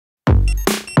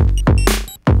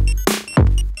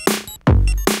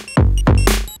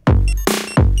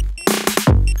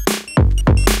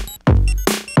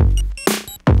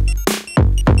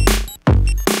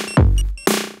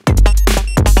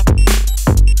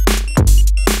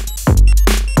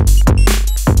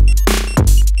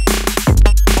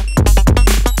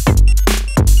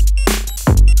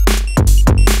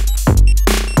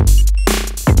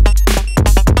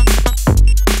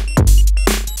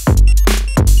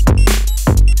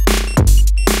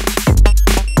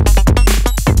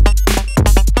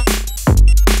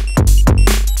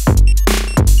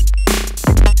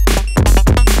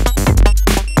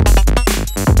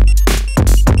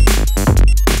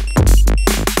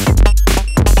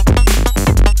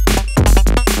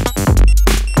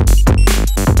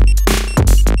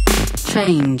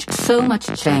change, so much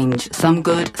change, some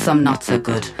good, some not so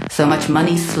good. So much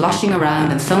money sloshing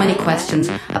around and so many questions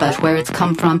about where it's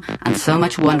come from and so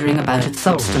much wondering about its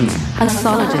substance. How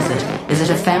solid is it? Is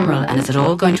it ephemeral and is it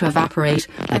all going to evaporate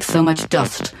like so much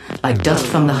dust? Like dust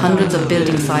from the hundreds of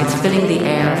building sites filling the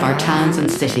air of our towns and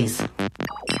cities.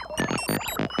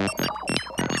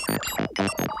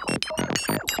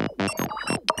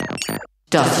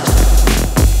 Dust.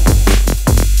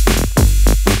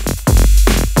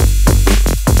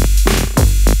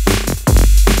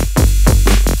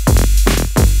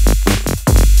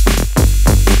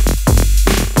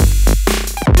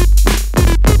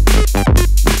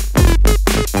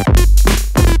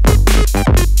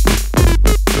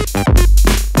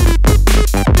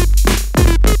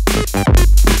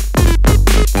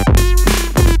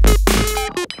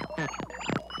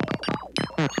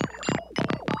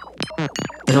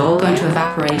 It's all going to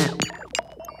evaporate.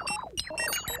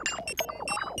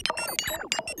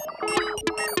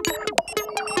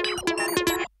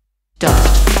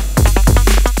 Dust.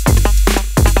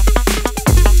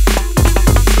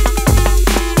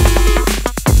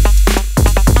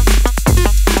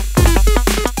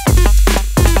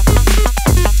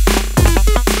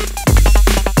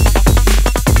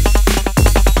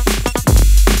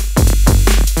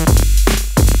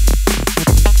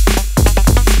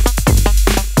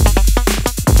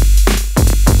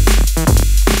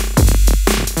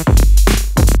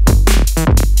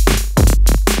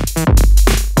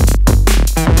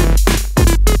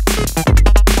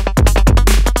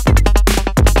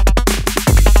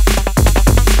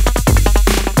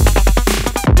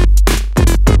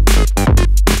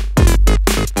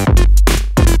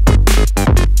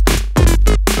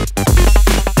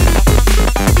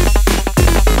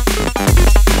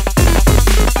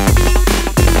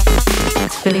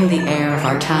 Filling the air of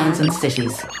our towns and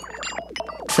cities.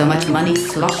 So much money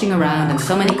sloshing around and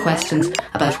so many questions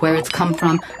about where it's come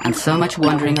from and so much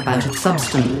wondering about its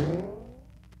substance.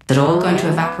 Is it all going to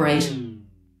evaporate?